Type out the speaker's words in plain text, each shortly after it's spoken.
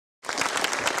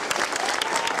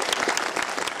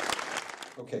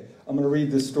Okay, I'm going to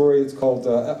read this story. It's called,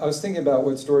 I was thinking about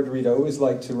what story to read. I always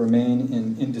like to remain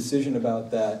in indecision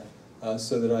about that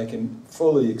so that I can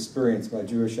fully experience my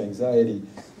Jewish anxiety.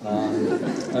 I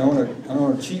don't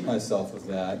want to cheat myself of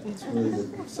that. It's really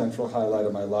the central highlight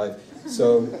of my life.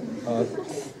 So,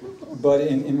 but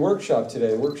in workshop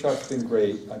today, workshop's been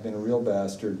great. I've been a real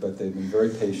bastard, but they've been very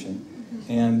patient.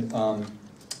 And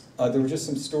there were just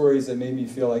some stories that made me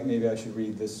feel like maybe I should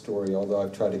read this story, although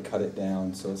I've tried to cut it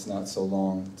down so it's not so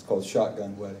long. It's called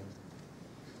Shotgun Wedding.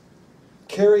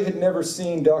 Carrie had never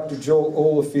seen Dr. Joel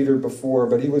Olafeder before,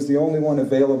 but he was the only one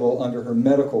available under her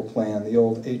medical plan, the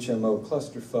old HMO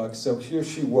clusterfuck. So here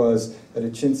she was at a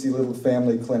chintzy little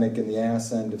family clinic in the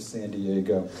ass end of San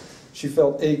Diego. She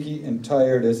felt achy and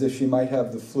tired, as if she might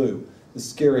have the flu, the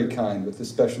scary kind with the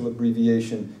special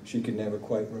abbreviation she could never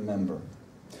quite remember.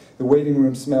 The waiting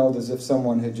room smelled as if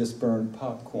someone had just burned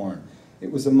popcorn.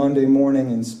 It was a Monday morning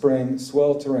in spring,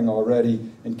 sweltering already,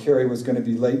 and Carrie was going to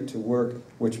be late to work,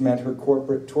 which meant her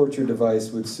corporate torture device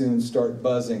would soon start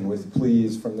buzzing with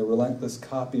pleas from the relentless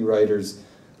copywriters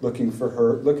looking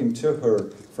to her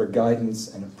for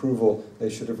guidance and approval they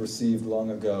should have received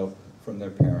long ago from their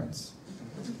parents.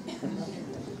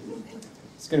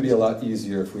 It's going to be a lot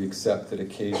easier if we accept that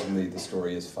occasionally the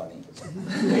story is funny.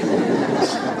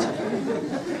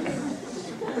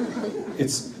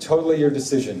 It's totally your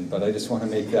decision, but I just want to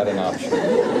make that an option.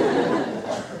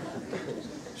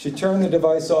 She turned the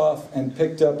device off and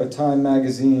picked up a Time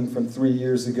magazine from 3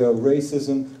 years ago.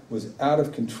 Racism was out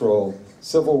of control.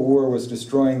 Civil war was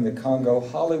destroying the Congo.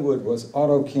 Hollywood was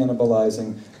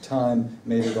auto-cannibalizing. Time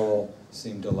made it all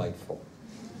seem delightful.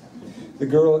 The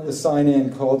girl at the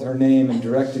sign-in called her name and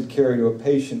directed Carrie to a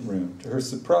patient room. To her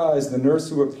surprise, the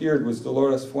nurse who appeared was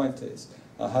Dolores Fuentes,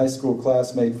 a high school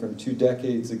classmate from 2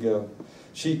 decades ago.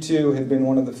 She, too, had been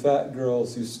one of the fat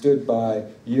girls who stood by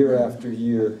year after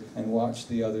year and watched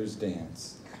the others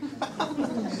dance.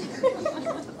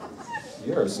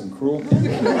 You are some cruel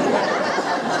people. I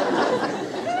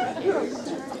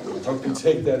hope you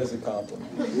take that as a compliment.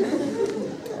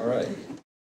 All right.